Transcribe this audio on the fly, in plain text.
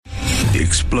The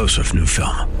explosive new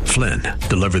film, Flynn,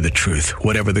 deliver the truth,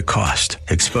 whatever the cost,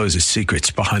 exposes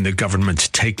secrets behind the government's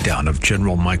takedown of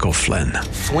General Michael Flynn.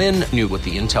 Flynn knew what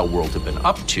the intel world had been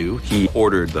up to. He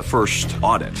ordered the first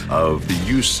audit of the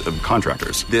use of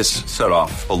contractors. This set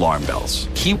off alarm bells.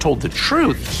 He told the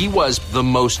truth. He was the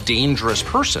most dangerous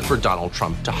person for Donald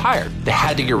Trump to hire. They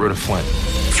had to get rid of Flynn.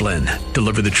 Flynn,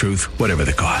 deliver the truth, whatever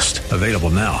the cost. Available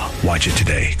now. Watch it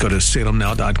today. Go to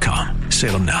salemnow.com.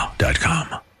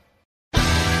 salemnow.com.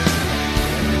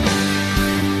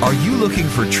 Are you looking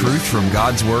for truth from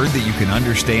God's Word that you can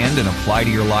understand and apply to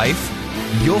your life?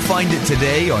 You'll find it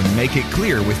today on Make It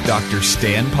Clear with Dr.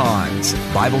 Stan Ponz,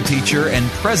 Bible teacher and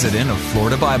president of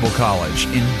Florida Bible College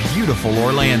in beautiful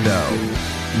Orlando.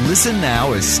 Listen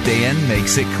now as Stan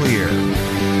makes it clear.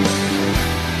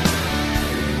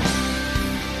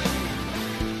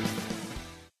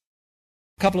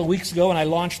 A couple of weeks ago when I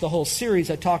launched the whole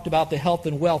series, I talked about the health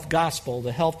and wealth gospel,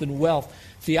 the health and wealth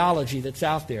theology that's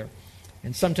out there.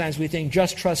 And sometimes we think,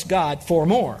 just trust God for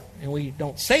more. And we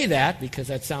don't say that because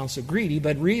that sounds so greedy,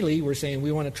 but really we're saying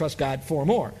we want to trust God for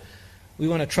more. We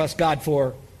want to trust God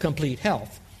for complete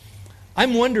health.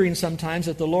 I'm wondering sometimes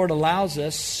that the Lord allows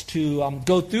us to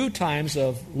go through times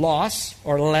of loss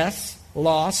or less,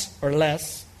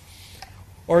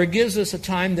 or it gives us a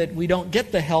time that we don't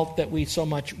get the health that we so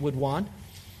much would want,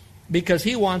 because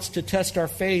He wants to test our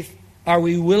faith. Are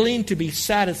we willing to be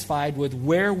satisfied with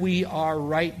where we are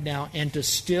right now and to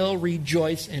still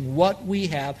rejoice in what we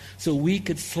have so we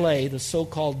could slay the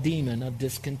so-called demon of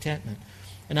discontentment?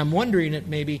 And I'm wondering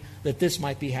that this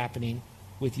might be happening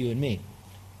with you and me.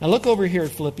 Now look over here at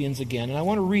Philippians again, and I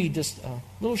want to read just a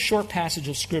little short passage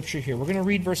of Scripture here. We're going to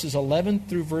read verses 11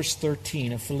 through verse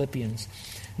 13 of Philippians.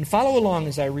 And follow along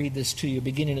as I read this to you,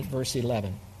 beginning at verse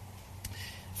 11.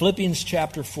 Philippians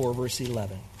chapter 4, verse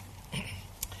 11.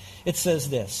 It says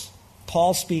this,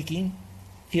 Paul speaking,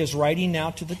 he is writing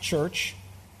now to the church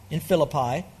in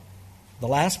Philippi. The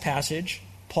last passage,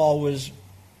 Paul was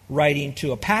writing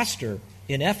to a pastor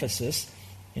in Ephesus,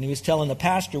 and he was telling the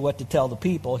pastor what to tell the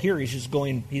people. Here he's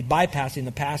bypassing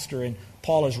the pastor, and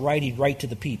Paul is writing right to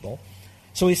the people.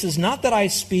 So he says, not that I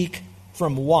speak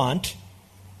from want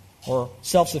or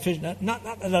self-sufficient, not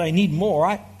that I need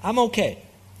more, I'm okay.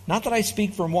 Not that I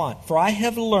speak from want, for I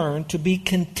have learned to be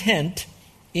content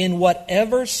in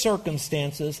whatever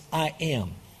circumstances I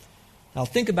am. Now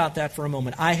think about that for a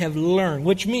moment. I have learned,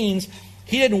 which means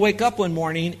he didn't wake up one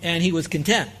morning and he was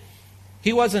content.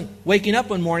 He wasn't waking up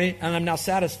one morning and I'm now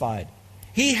satisfied.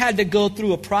 He had to go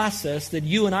through a process that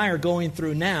you and I are going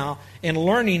through now and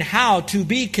learning how to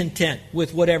be content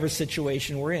with whatever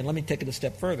situation we're in. Let me take it a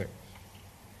step further.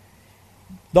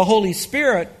 The Holy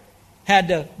Spirit had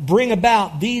to bring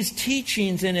about these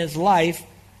teachings in his life,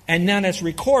 and now it's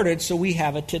recorded, so we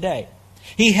have it today.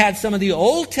 He had some of the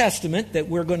Old Testament that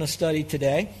we're going to study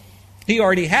today. He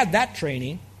already had that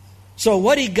training. So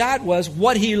what he got was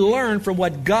what he learned from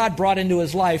what God brought into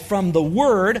his life, from the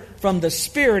Word, from the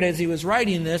Spirit as he was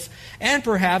writing this, and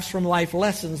perhaps from life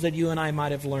lessons that you and I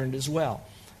might have learned as well.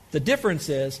 The difference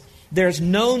is, there's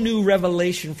no new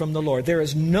revelation from the Lord. There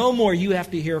is no more you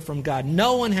have to hear from God.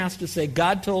 No one has to say,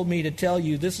 God told me to tell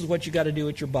you this is what you got to do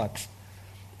with your bucks.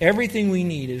 Everything we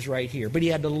need is right here. But he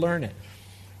had to learn it.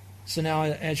 So now,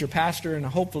 as your pastor and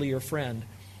hopefully your friend,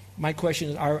 my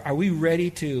question is, are we ready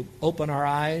to open our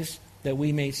eyes that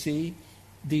we may see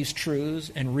these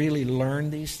truths and really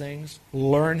learn these things?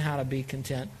 Learn how to be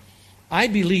content? I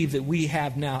believe that we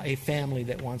have now a family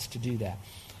that wants to do that.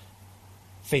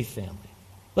 Faith family.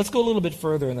 Let's go a little bit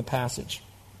further in the passage.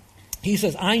 He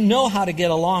says, I know how to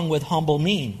get along with humble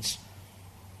means.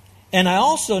 And I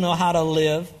also know how to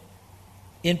live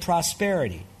in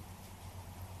prosperity.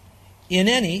 In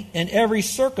any and every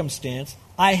circumstance,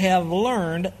 I have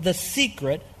learned the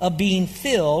secret of being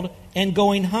filled and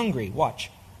going hungry.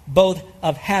 Watch. Both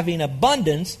of having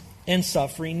abundance and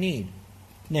suffering need.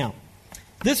 Now,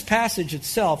 this passage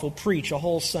itself will preach a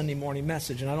whole Sunday morning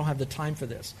message, and I don't have the time for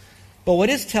this. But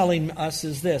what it's telling us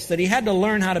is this, that he had to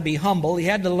learn how to be humble. He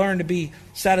had to learn to be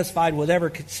satisfied with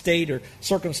whatever state or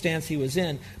circumstance he was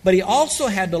in. But he also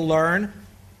had to learn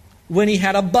when he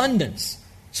had abundance.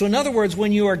 So in other words,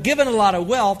 when you are given a lot of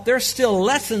wealth, there's still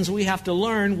lessons we have to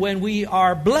learn when we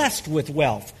are blessed with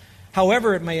wealth.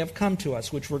 However it may have come to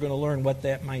us, which we're going to learn what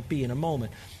that might be in a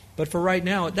moment. But for right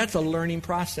now, that's a learning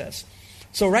process.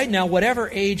 So right now, whatever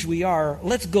age we are,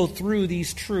 let's go through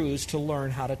these truths to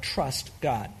learn how to trust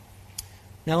God.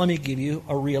 Now let me give you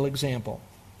a real example.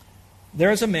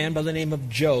 There's a man by the name of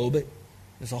Job.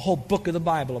 There's a whole book of the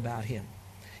Bible about him.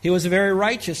 He was a very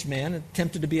righteous man,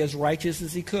 attempted to be as righteous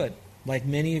as he could, like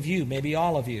many of you, maybe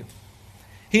all of you.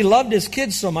 He loved his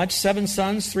kids so much, 7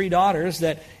 sons, 3 daughters,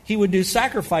 that he would do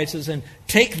sacrifices and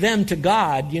take them to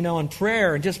God, in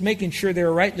prayer and just making sure they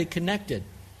were rightly connected.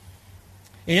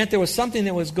 And yet there was something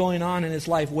that was going on in his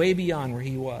life way beyond where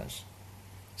he was.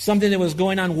 Something that was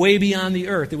going on way beyond the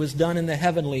earth. It was done in the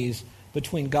heavenlies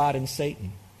between God and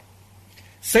Satan.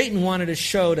 Satan wanted to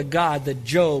show to God that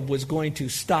Job was going to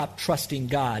stop trusting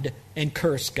God and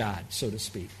curse God, so to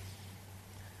speak.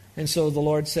 And so the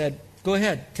Lord said, go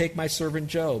ahead, take my servant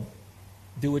Job.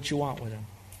 Do what you want with him.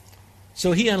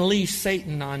 So he unleashed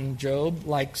Satan on Job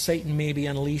like Satan may be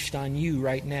unleashed on you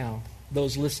right now.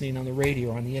 Those listening on the radio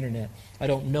or on the internet. I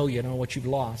don't know you. I don't know what you've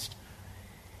lost.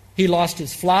 He lost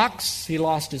his flocks. He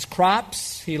lost his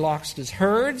crops. He lost his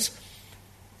herds.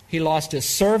 He lost his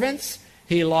servants.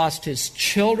 He lost his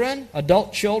children,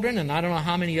 adult children, and I don't know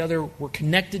how many other were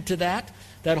connected to that.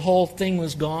 That whole thing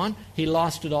was gone. He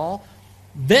lost it all.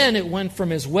 Then it went from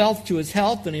his wealth to his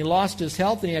health, and he lost his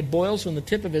health, and he had boils from the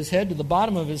tip of his head to the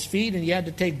bottom of his feet, and he had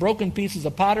to take broken pieces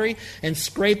of pottery and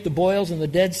scrape the boils and the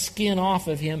dead skin off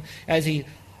of him as he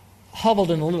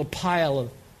hoveled in a little pile of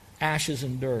ashes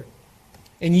and dirt.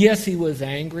 And yes, he was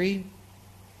angry.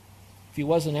 If he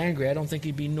wasn't angry, I don't think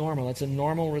he'd be normal. That's a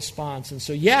normal response. And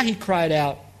so, yeah, he cried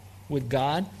out with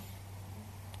God.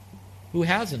 Who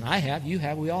hasn't? I have, you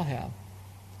have, we all have.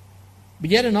 But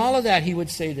yet in all of that, he would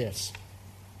say this,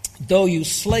 though you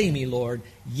slay me, Lord,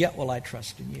 yet will I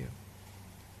trust in you.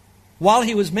 While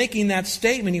he was making that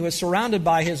statement, he was surrounded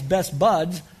by his best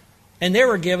buds, and they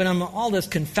were giving him all this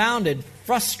confounded,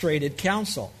 frustrated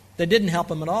counsel that didn't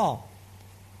help him at all.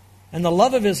 And the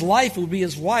love of his life would be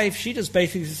his wife. She just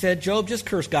basically said, Job, just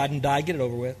curse God and die. Get it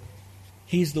over with.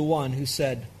 He's the one who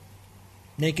said,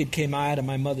 naked came I out of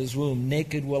my mother's womb.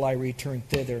 Naked will I return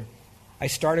thither. I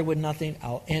started with nothing.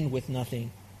 I'll end with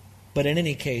nothing. But in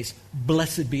any case,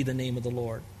 blessed be the name of the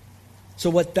Lord. So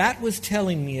what that was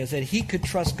telling me is that he could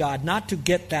trust God not to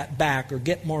get that back or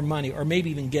get more money or maybe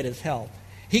even get his health.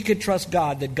 He could trust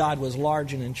God that God was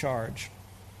large and in charge.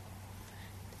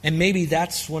 And maybe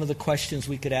that's one of the questions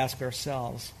we could ask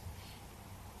ourselves.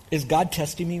 Is God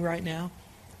testing me right now?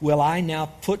 Will I now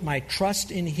put my trust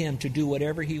in him to do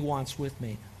whatever he wants with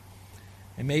me?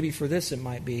 And maybe for this it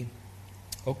might be,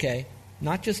 okay,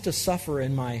 not just to suffer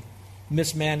in my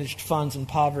mismanaged funds and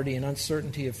poverty and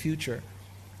uncertainty of future,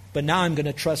 but now I'm going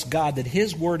to trust God that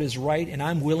his word is right and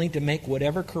I'm willing to make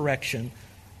whatever correction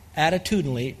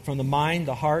attitudinally from the mind,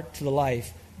 the heart, to the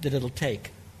life that it'll take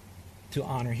to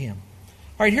honor him.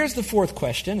 All right, here's the fourth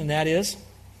question, and that is,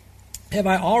 have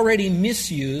I already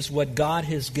misused what God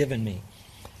has given me?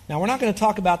 Now, we're not going to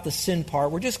talk about the sin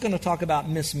part. We're just going to talk about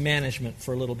mismanagement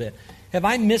for a little bit. Have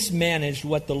I mismanaged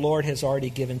what the Lord has already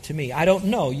given to me? I don't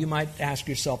know. You might ask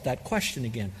yourself that question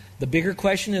again. The bigger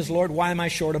question is, Lord, why am I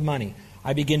short of money?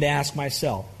 I begin to ask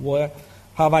myself, how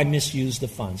have I misused the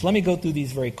funds? Let me go through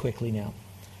these very quickly now.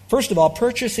 First of all,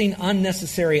 purchasing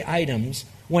unnecessary items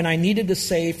when I needed to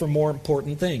save for more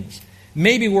important things.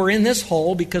 Maybe we're in this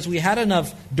hole because we had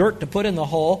enough dirt to put in the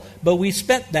hole, but we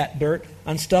spent that dirt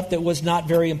on stuff that was not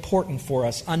very important for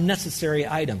us, unnecessary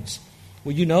items.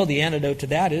 Well, you know the antidote to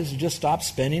that is just stop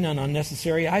spending on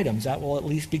unnecessary items. That will at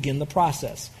least begin the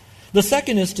process. The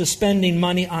second is to spending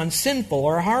money on sinful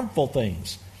or harmful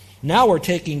things. Now we're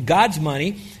taking God's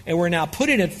money and we're now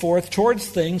putting it forth towards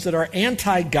things that are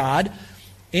anti-God,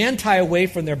 anti-away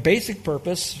from their basic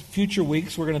purpose. Future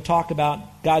weeks we're going to talk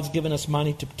about God's given us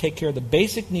money to take care of the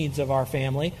basic needs of our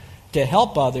family, to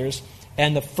help others,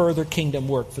 and the further kingdom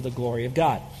work for the glory of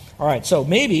God. All right, so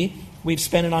maybe we've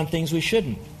spent it on things we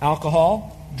shouldn't.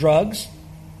 Alcohol, drugs,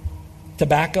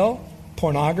 tobacco,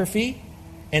 pornography,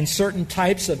 and certain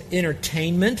types of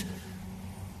entertainment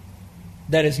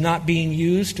that is not being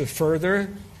used to further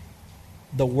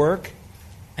the work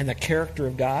and the character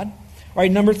of God. All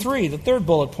right, number 3, the third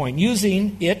bullet point,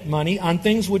 using money, on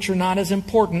things which are not as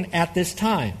important at this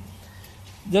time.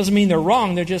 Doesn't mean they're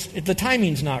wrong, they're just, the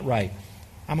timing's not right.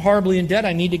 I'm horribly in debt,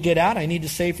 I need to get out, I need to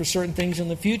save for certain things in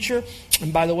the future.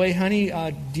 And by the way, honey,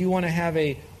 do you want to have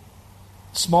a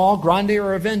small, grande,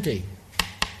 or a venti?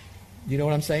 You know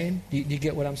what I'm saying? Do you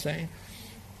get what I'm saying?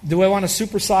 Do I want to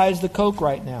supersize the Coke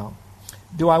right now?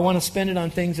 Do I want to spend it on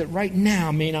things that right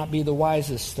now may not be the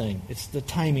wisest thing? It's the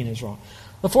timing is wrong.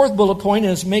 The fourth bullet point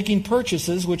is making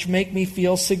purchases which make me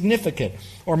feel significant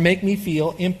or make me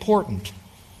feel important.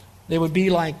 They would be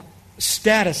like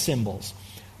status symbols.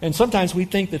 And sometimes we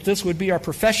think that this would be our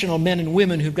professional men and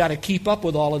women who've got to keep up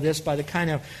with all of this by the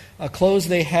kind of clothes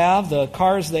they have, the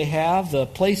cars they have, the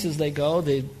places they go,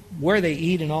 the where they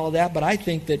eat and all of that, but I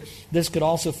think that this could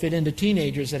also fit into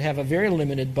teenagers that have a very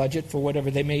limited budget for whatever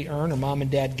they may earn or mom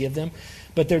and dad give them.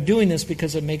 But they're doing this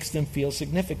because it makes them feel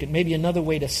significant. Maybe another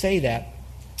way to say that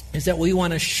is that we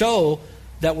want to show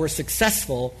that we're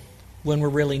successful when we're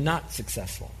really not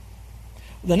successful.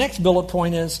 The next bullet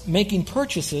point is making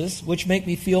purchases which make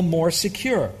me feel more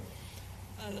secure.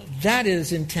 That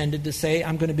is intended to say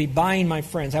I'm going to be buying my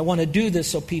friends. I want to do this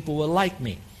so people will like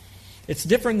me. It's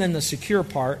different than the secure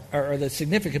part or the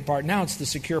significant part. Now it's the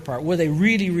secure part where they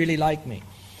really, really like me.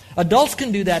 Adults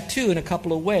can do that too in a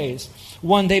couple of ways.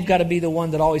 One, they've got to be the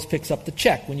one that always picks up the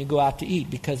check when you go out to eat,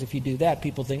 because if you do that,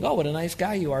 people think, oh, what a nice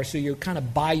guy you are, so you kind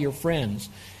of buy your friends.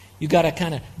 You've got to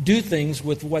kind of do things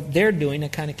with what they're doing to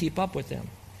kind of keep up with them.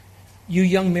 You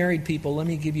young married people, let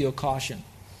me give you a caution.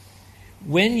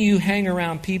 When you hang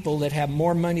around people that have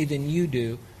more money than you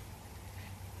do,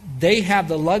 they have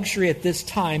the luxury at this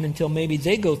time, until maybe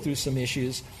they go through some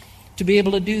issues, to be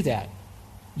able to do that.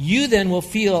 You then will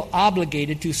feel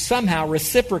obligated to somehow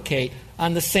reciprocate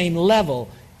on the same level,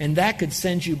 and that could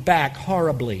send you back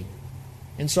horribly.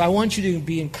 And so I want you to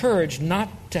be encouraged not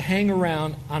to hang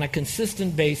around on a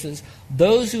consistent basis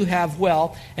those who have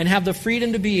wealth and have the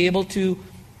freedom to be able to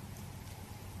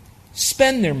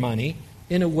spend their money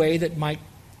in a way that might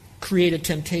create a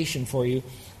temptation for you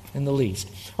in the least.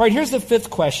 All right, here's the fifth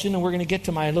question, and we're going to get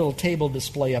to my little table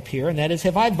display up here, and that is,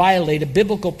 have I violated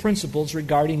biblical principles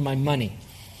regarding my money?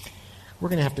 We're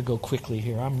going to have to go quickly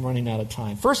here. I'm running out of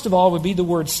time. First of all would be the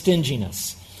word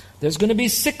stinginess. There's going to be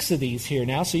 6 of these here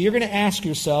now, so you're going to ask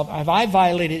yourself, have I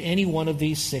violated any one of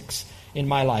these 6 in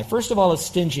my life? First of all is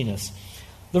stinginess.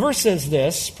 The verse says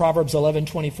this, Proverbs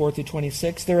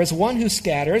 11:24-26, there is one who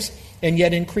scatters and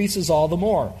yet increases all the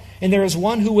more. And there is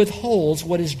one who withholds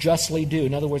what is justly due.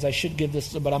 In other words, I should give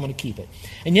this, but I'm going to keep it.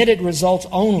 And yet it results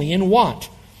only in want.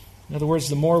 In other words,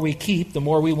 the more we keep, the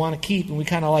more we want to keep, and we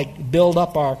kind of like build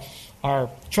up our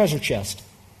treasure chest.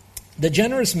 The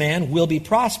generous man will be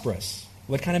prosperous.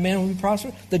 What kind of man will be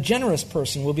prosperous? The generous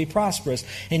person will be prosperous.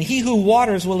 And he who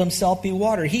waters will himself be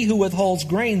watered. He who withholds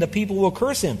grain, the people will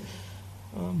curse him.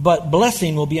 But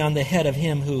blessing will be on the head of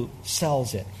him who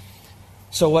sells it.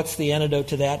 So what's the antidote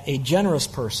to that? A generous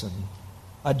person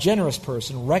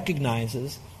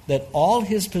recognizes that all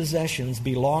his possessions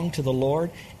belong to the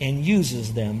Lord and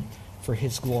uses them for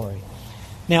His glory.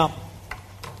 Now,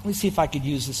 let me see if I could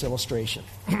use this illustration.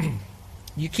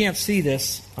 You can't see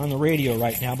this on the radio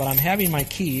right now, but I'm having my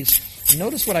keys. And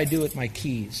notice what I do with my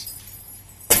keys.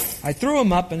 I threw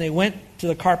them up and they went to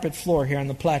the carpet floor here on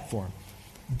the platform.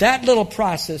 That little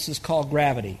process is called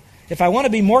gravity. If I want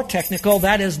to be more technical,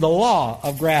 that is the law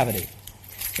of gravity.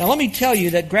 Now let me tell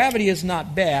you that gravity is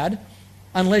not bad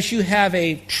unless you have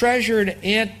a treasured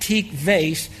antique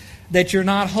vase that you're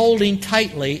not holding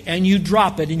tightly and you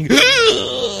drop it and you...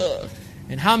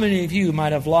 And how many of you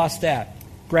might have lost that?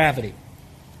 Gravity.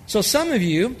 So some of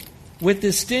you, with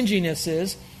this stinginess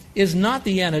is not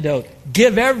the antidote.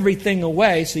 Give everything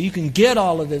away so you can get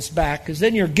all of this back, because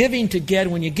then you're giving to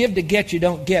get. When you give to get, you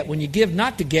don't get. When you give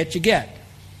not to get, you get.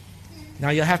 Now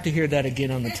you'll have to hear that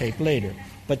again on the tape later,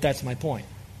 but that's my point.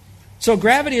 So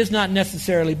gravity is not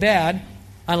necessarily bad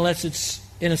unless it's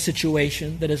in a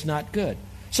situation that is not good.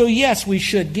 So yes, we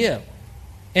should give.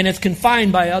 And it's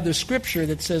confined by other scripture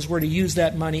that says we're to use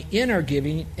that money in our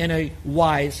giving in a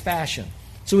wise fashion.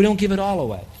 So we don't give it all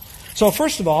away. So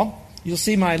first of all, you'll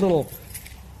see my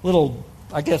little,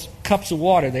 I guess, cups of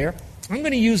water there. I'm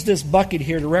going to use this bucket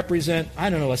here to represent,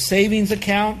 a savings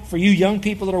account for you young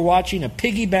people that are watching, a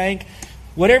piggy bank,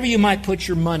 whatever you might put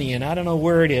your money in. I don't know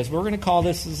where it is. We're going to call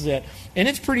this as it. And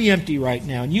it's pretty empty right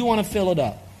now, and you want to fill it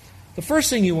up. The first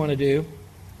thing you want to do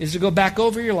is to go back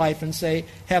over your life and say,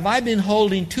 have I been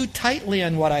holding too tightly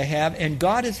on what I have, and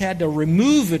God has had to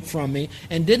remove it from me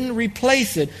and didn't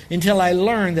replace it until I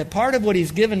learned that part of what He's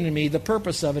given to me, the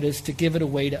purpose of it is to give it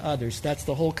away to others. That's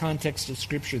the whole context of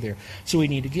Scripture there. So we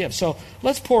need to give. So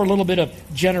let's pour a little bit of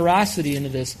generosity into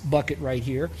this bucket right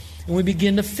here, and we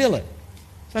begin to fill it.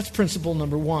 That's principle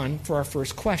number 1 for our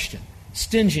first question.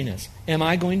 Stinginess. Am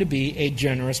I going to be a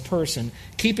generous person?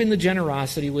 Keeping the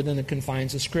generosity within the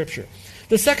confines of Scripture.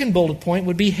 The second bullet point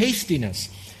would be hastiness.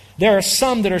 There are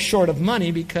some that are short of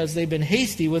money because they've been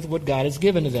hasty with what God has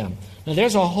given to them. Now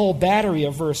there's a whole battery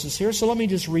of verses here, so let me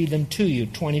just read them to you,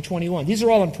 20:21. These are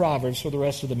all in Proverbs for the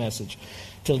rest of the message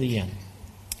till the end.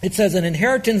 It says, an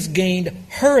inheritance gained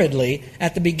hurriedly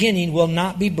at the beginning will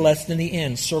not be blessed in the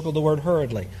end. Circle the word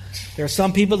hurriedly. There are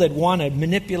some people that want to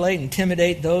manipulate,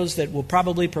 intimidate those that will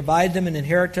probably provide them an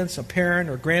inheritance, a parent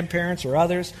or grandparents or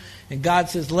others. And God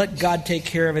says, let God take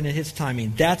care of it in His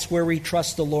timing. That's where we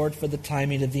trust the Lord for the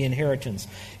timing of the inheritance.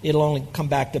 It'll only come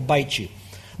back to bite you.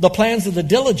 The plans of the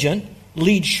diligent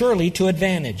lead surely to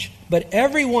advantage, but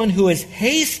everyone who is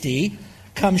hasty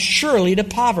comes surely to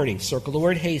poverty. Circle the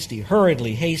word hasty.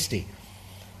 Hurriedly, hasty.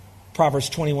 Proverbs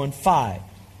 21:5.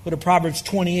 Go to Proverbs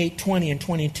 28:20 and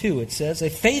 22. It says, a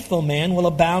faithful man will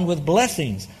abound with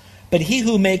blessings, but he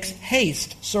who makes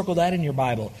haste, circle that in your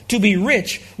Bible, to be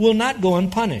rich will not go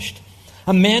unpunished.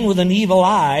 A man with an evil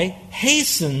eye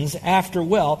hastens after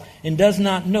wealth and does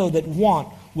not know that want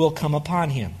will come upon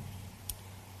him.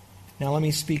 Now let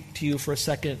me speak to you for a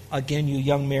second, again, you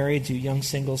young marrieds, you young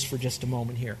singles, for just a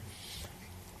moment here.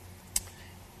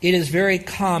 It is very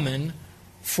common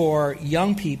for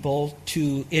young people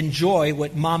to enjoy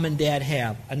what mom and dad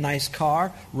have. A nice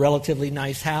car, relatively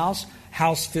nice house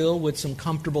filled with some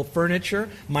comfortable furniture,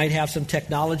 might have some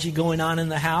technology going on in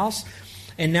the house.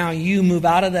 And now you move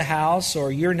out of the house,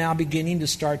 or you're now beginning to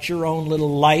start your own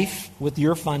little life with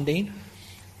your funding.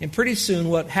 And pretty soon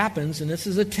what happens, and this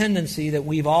is a tendency that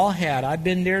we've all had, I've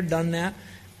been there, done that,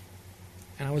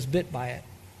 and I was bit by it.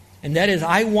 And that is,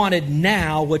 I wanted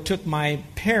now what took my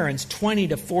parents 20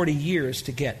 to 40 years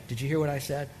to get. Did you hear what I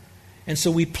said? And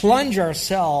so we plunge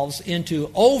ourselves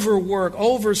into overwork,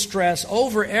 overstress,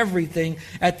 over everything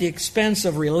at the expense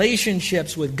of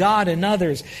relationships with God and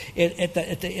others, at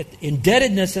the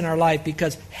indebtedness in our life,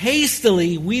 because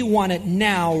hastily we want it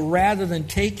now rather than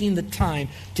taking the time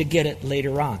to get it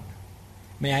later on.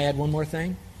 May I add one more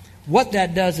thing? What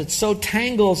that does, it so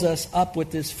tangles us up with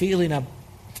this feeling of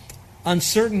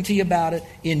uncertainty about it,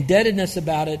 indebtedness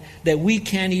about it, that we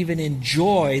can't even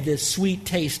enjoy this sweet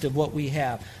taste of what we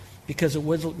have, because it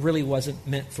really wasn't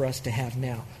meant for us to have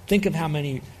now. Think of how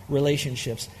many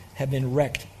relationships have been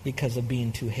wrecked because of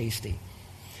being too hasty.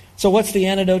 So what's the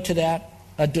antidote to that?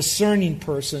 A discerning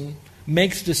person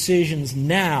makes decisions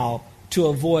now to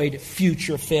avoid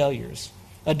future failures.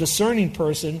 A discerning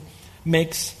person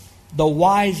makes the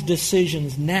wise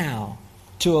decisions now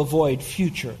to avoid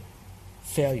future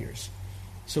failures.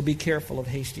 So be careful of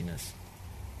hastiness.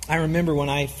 I remember when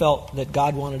I felt that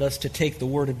God wanted us to take the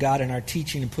Word of God in our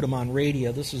teaching and put them on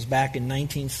radio. This was back in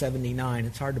 1979.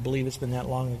 It's hard to believe it's been that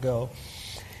long ago.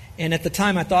 And at the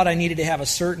time I thought I needed to have a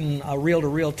certain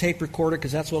reel-to-reel tape recorder,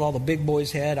 because that's what all the big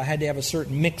boys had. I had to have a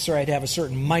certain mixer. I had to have a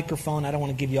certain microphone. I don't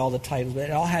want to give you all the titles, but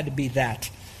it all had to be that.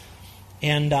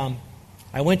 And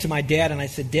I went to my dad and I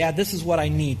said, Dad, this is what I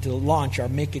need to launch our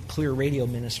Make It Clear radio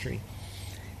ministry.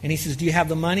 And he says, do you have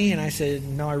the money? And I said,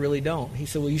 no, I really don't. He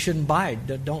said, well, you shouldn't buy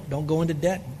it. Don't go into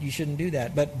debt. You shouldn't do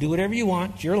that. But do whatever you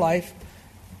want. It's your life.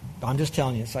 I'm just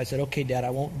telling you. So I said, okay, Dad, I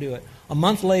won't do it. A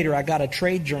month later, I got a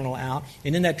trade journal out.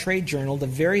 And in that trade journal, the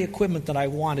very equipment that I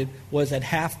wanted was at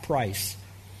half price.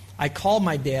 I called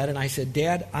my dad and I said,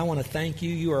 Dad, I want to thank you.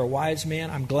 You are a wise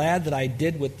man. I'm glad that I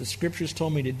did what the Scriptures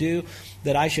told me to do,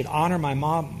 that I should honor my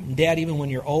mom and dad even when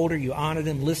you're older. You honor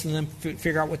them, listen to them,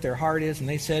 figure out what their heart is. And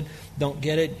they said, don't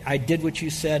get it. I did what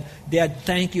you said. Dad,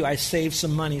 thank you. I saved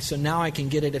some money, so now I can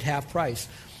get it at half price.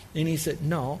 And he said,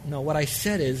 no, what I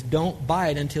said is don't buy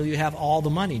it until you have all the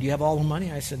money. Do you have all the money?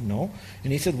 I said, no.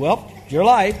 And he said, well, it's your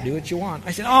life. Do what you want.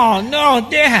 I said, oh, no,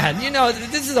 Dad.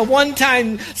 This is a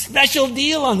one-time special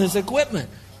deal on this equipment.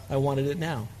 I wanted it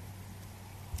now.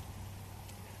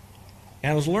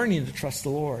 And I was learning to trust the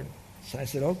Lord. So I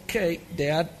said, okay,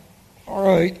 Dad, all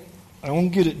right, I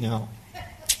won't get it now.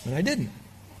 And I didn't.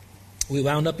 We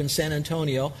wound up in San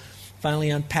Antonio.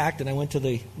 Finally unpacked, and I went to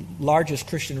the largest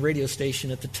Christian radio station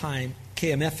at the time,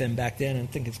 KMFM back then, and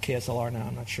I think it's KSLR now,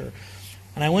 I'm not sure.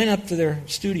 And I went up to their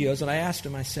studios, and I asked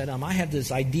them, I said, I have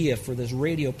this idea for this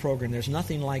radio program. There's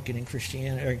nothing like it in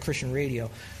Christianity or in Christian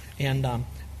radio. And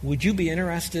would you be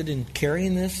interested in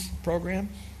carrying this program?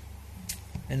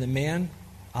 And the man,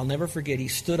 I'll never forget, he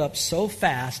stood up so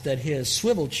fast that his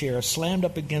swivel chair slammed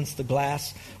up against the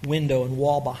glass window and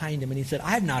wall behind him. And he said,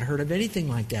 I've not heard of anything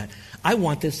like that. I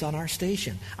want this on our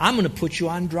station. I'm going to put you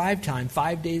on drive time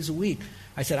 5 days a week.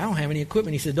 I said, I don't have any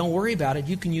equipment. He said, don't worry about it.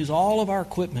 You can use all of our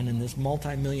equipment in this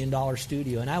multi-million-dollar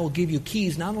studio. And I will give you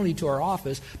keys not only to our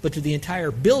office, but to the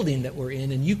entire building that we're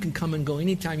in. And you can come and go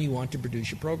anytime you want to produce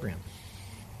your program.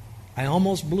 I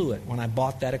almost blew it when I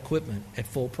bought that equipment at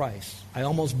full price. I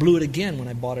almost blew it again when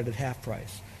I bought it at half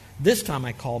price. This time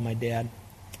I called my dad,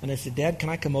 and I said, Dad, can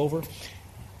I come over?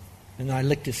 And I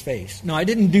licked his face. No, I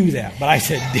didn't do that, but I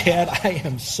said, Dad, I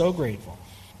am so grateful.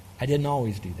 I didn't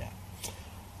always do that.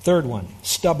 Third one,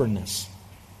 stubbornness.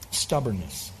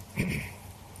 Stubbornness.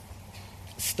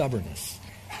 Stubbornness.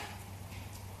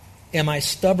 Am I a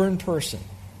stubborn person?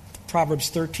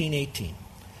 Proverbs 13:18.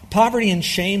 Poverty and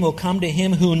shame will come to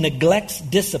him who neglects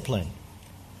discipline,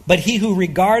 but he who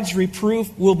regards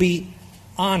reproof will be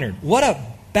honored. What a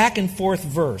back and forth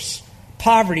verse.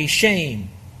 Poverty, shame,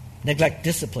 neglect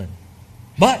discipline.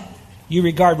 But you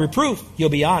regard reproof, you'll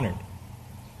be honored.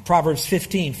 Proverbs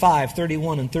 15:5,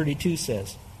 31, and 32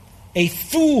 says, a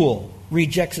fool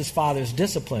rejects his father's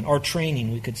discipline, or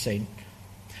training, we could say.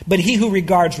 But he who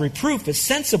regards reproof is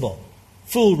sensible.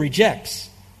 Fool rejects.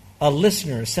 A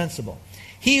listener is sensible.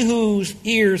 He whose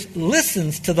ears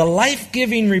listens to the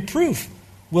life-giving reproof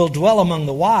will dwell among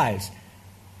the wise.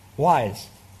 Wise.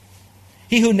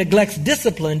 He who neglects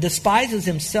discipline despises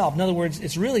himself. In other words,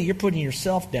 it's really you're putting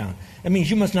yourself down. That means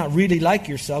you must not really like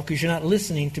yourself because you're not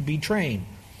listening to be trained.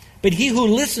 But he who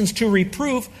listens to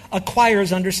reproof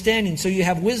acquires understanding. So you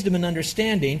have wisdom and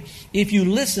understanding if you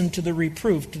listen to the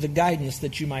reproof, to the guidance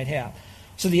that you might have.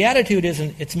 So the attitude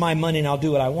isn't, it's my money and I'll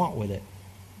do what I want with it.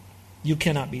 You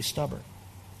cannot be stubborn.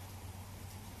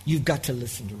 You've got to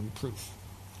listen to reproof.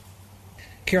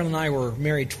 Carol and I were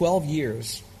married 12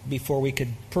 years before we could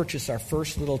purchase our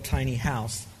first little tiny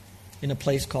house in a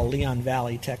place called Leon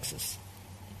Valley, Texas.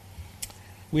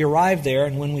 We arrived there,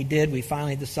 and when we did, we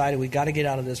finally decided we got to get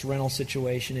out of this rental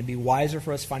situation. It'd be wiser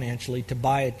for us financially to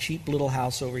buy a cheap little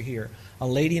house over here. A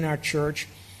lady in our church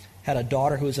had a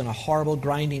daughter who was in a horrible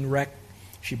grinding wreck.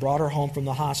 She brought her home from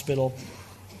the hospital,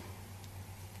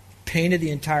 painted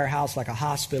the entire house like a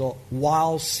hospital.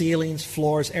 Walls, ceilings,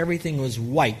 floors, everything was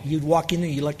white. You'd walk in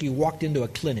there, like you walked into a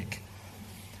clinic.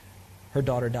 Her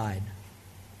daughter died.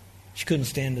 She couldn't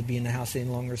stand to be in the house any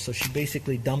longer, so she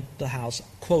basically dumped the house,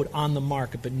 quote, on the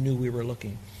market, but knew we were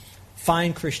looking.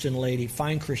 Fine Christian lady,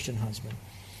 fine Christian husband.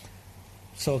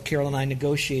 So Carol and I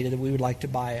negotiated that we would like to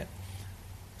buy it.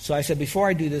 So I said, before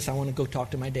I do this, I want to go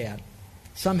talk to my dad.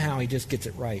 Somehow he just gets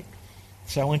it right.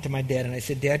 So I went to my dad and I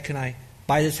said, Dad, can I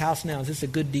buy this house now? Is this a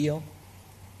good deal?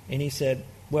 And he said,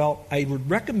 well, I would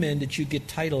recommend that you get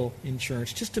title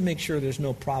insurance just to make sure there's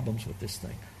no problems with this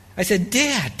thing. I said,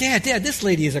 Dad, this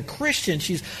lady is a Christian.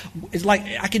 She's like,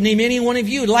 I can name any one of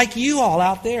you, like you all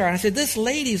out there. And I said, this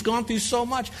lady's gone through so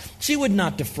much. She would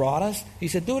not defraud us. He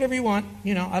said, do whatever you want.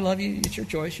 You know, I love you. It's your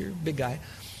choice. You're a big guy.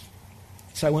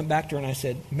 So I went back to her and I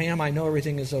said, ma'am, I know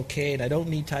everything is okay and I don't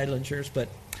need title insurance, but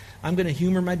I'm going to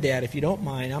humor my dad. If you don't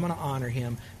mind, I'm going to honor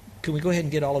him. Can we go ahead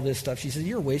and get all of this stuff? She said,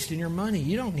 you're wasting your money.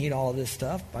 You don't need all of this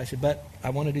stuff. I said, but I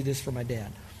want to do this for my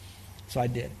dad. So I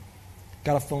did.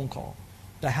 Got a phone call.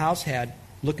 The house had,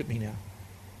 look at me now,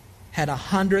 had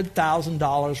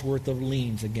 $100,000 worth of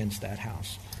liens against that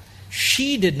house.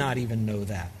 She did not even know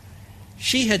that.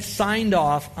 She had signed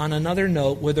off on another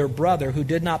note with her brother who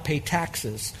did not pay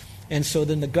taxes, and so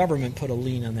then the government put a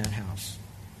lien on that house.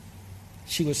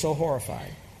 She was so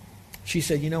horrified. She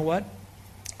said, you know what?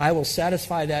 I will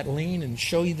satisfy that lien and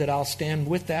show you that I'll stand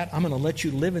with that. I'm going to let you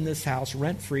live in this house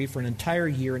rent-free for an entire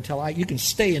year until you can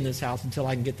stay in this house until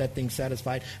I can get that thing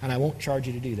satisfied, and I won't charge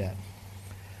you to do that.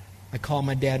 I called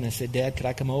my dad and I said, Dad, could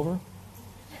I come over?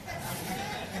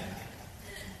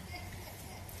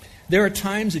 There are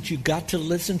times that you've got to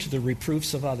listen to the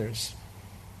reproofs of others.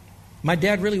 My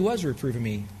dad really was reproving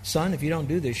me. Son, if you don't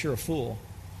do this, you're a fool.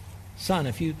 Son,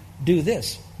 if you do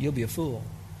this, you'll be a fool.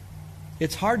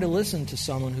 It's hard to listen to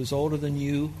someone who's older than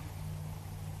you,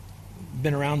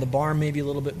 been around the barn maybe a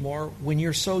little bit more, when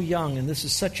you're so young and this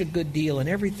is such a good deal and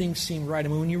everything seemed right. I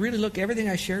mean, when you really look, everything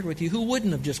I shared with you, who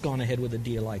wouldn't have just gone ahead with a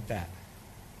deal like that?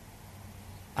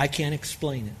 I can't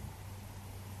explain it.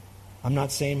 I'm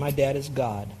not saying my dad is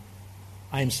God.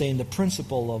 I am saying the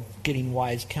principle of getting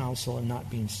wise counsel and not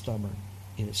being stubborn.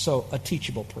 So, a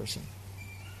teachable person.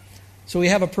 So we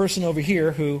have a person over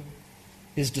here who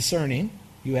is discerning.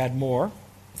 You add more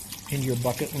into your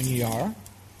bucket when you are.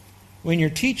 When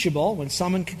you're teachable, when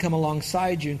someone can come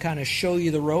alongside you and kind of show you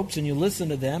the ropes and you listen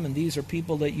to them, and these are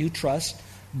people that you trust,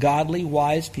 godly,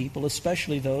 wise people,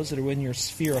 especially those that are in your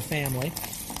sphere of family,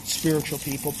 spiritual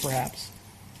people perhaps.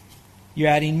 You're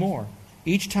adding more.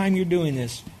 Each time you're doing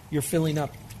this, you're filling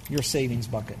up your savings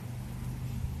bucket.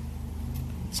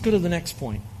 Let's go to the next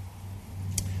point.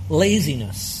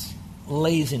 Laziness.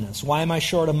 Laziness. Why am I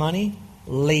short of money?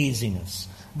 Laziness.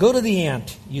 Go to the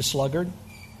ant, you sluggard.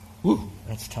 Ooh,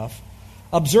 that's tough.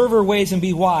 Observe her ways and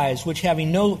be wise, which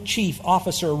having no chief,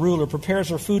 officer, or ruler, prepares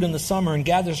her food in the summer and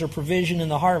gathers her provision in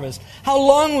the harvest. How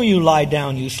long will you lie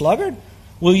down, you sluggard?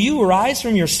 Will you rise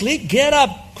from your sleep? Get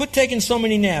up. Quit taking so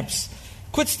many naps.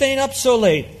 Quit staying up so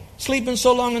late, sleeping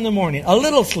so long in the morning. A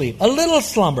little sleep, a little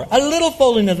slumber, a little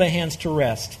folding of the hands to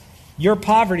rest. Your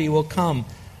poverty will come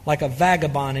like a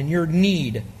vagabond, and your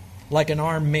need like an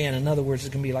armed man. In other words,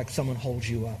 it can be like someone holds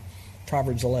you up.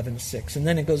 Proverbs 11:6. And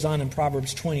then it goes on in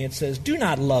Proverbs 20. It says, do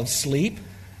not love sleep,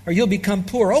 or you'll become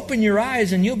poor. Open your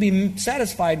eyes, and you'll be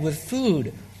satisfied with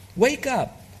food. Wake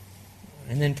up.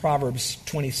 And then Proverbs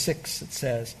 26, it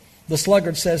says, The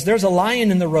sluggard says, there's a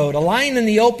lion in the road, a lion in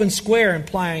the open square,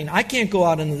 implying, I can't go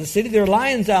out into the city. There are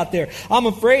lions out there. I'm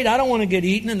afraid I don't want to get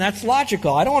eaten, and that's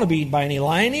logical. I don't want to be eaten by any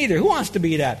lion either. Who wants to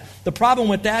be that? The problem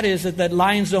with that is that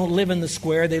lions don't live in the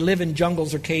square. They live in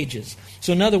jungles or cages.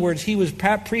 So in other words, he was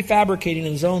prefabricating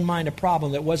in his own mind a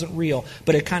problem that wasn't real,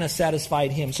 but it kind of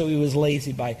satisfied him. So he was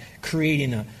lazy by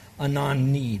creating a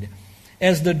non-need.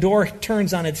 As the door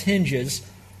turns on its hinges,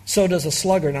 so does a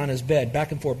sluggard on his bed,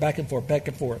 back and forth, back and forth, back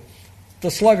and forth. The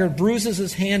sluggard buries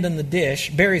his hand in the dish.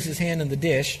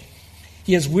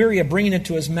 He is weary of bringing it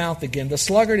to his mouth again. The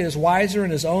sluggard is wiser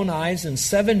in his own eyes than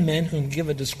 7 men who can give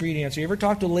a discreet answer. You ever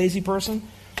talk to a lazy person?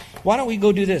 Why don't we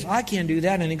go do this? I can't do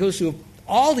that. And he goes through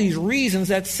all these reasons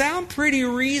that sound pretty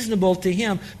reasonable to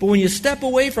him, but when you step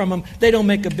away from them, they don't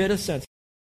make a bit of sense.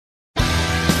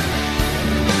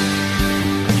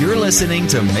 You're listening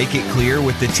to Make It Clear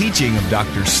with the teaching of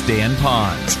Dr. Stan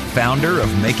Ponz, founder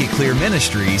of Make It Clear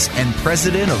Ministries and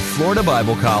president of Florida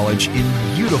Bible College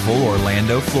in beautiful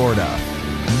Orlando, Florida.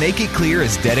 Make It Clear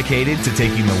is dedicated to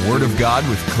taking the Word of God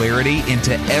with clarity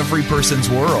into every person's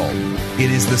world.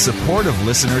 It is the support of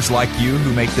listeners like you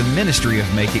who make the ministry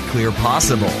of Make It Clear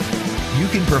possible. You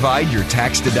can provide your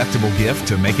tax-deductible gift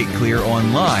to Make It Clear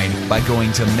online by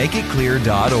going to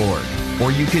makeitclear.org.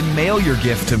 Or you can mail your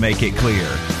gift to Make It Clear,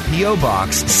 P.O.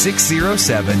 Box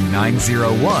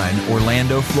 607901,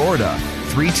 Orlando, Florida,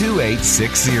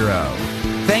 32860.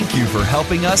 Thank you for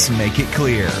helping us make it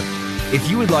clear. If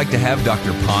you would like to have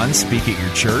Dr. Ponz speak at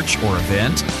your church or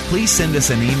event, please send us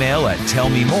an email at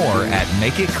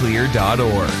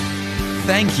tellmemore@makeitclear.org.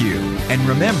 Thank you, and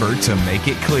remember to make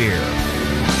it clear.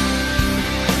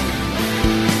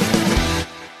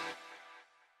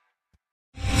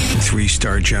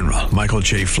 Three-star General Michael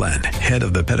J. Flynn, head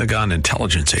of the Pentagon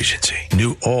Intelligence Agency,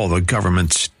 knew all the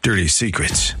government's dirty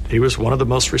secrets. He was one of the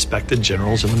most respected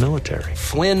generals in the military.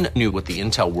 Flynn knew what the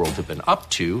intel world had been up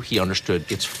to. He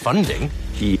understood its funding.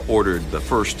 He ordered the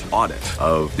first audit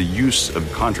of the use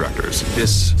of contractors.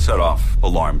 This set off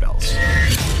alarm bells.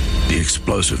 The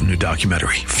explosive new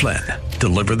documentary, Flynn,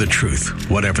 Deliver the Truth,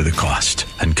 Whatever the Cost,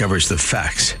 uncovers the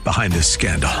facts behind this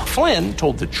scandal. Flynn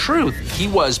told the truth. He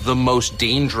was the most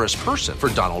dangerous person for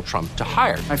Donald Trump to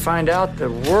hire. I find out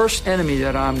the worst enemy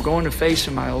that I'm going to face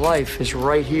in my life is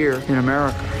right here in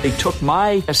America. They took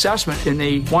my assessment and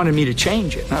they wanted me to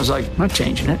change it. And I was like, I'm not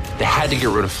changing it. They had to get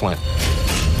rid of Flynn.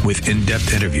 With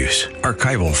in-depth interviews,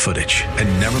 archival footage,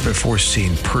 and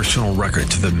never-before-seen personal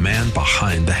records of the man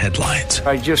behind the headlines.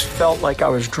 I just felt like I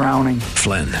was drowning.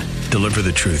 Flynn, Deliver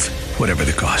the Truth, Whatever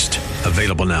the Cost.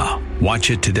 Available now.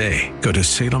 Watch it today. Go to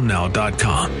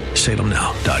salemnow.com.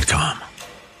 salemnow.com.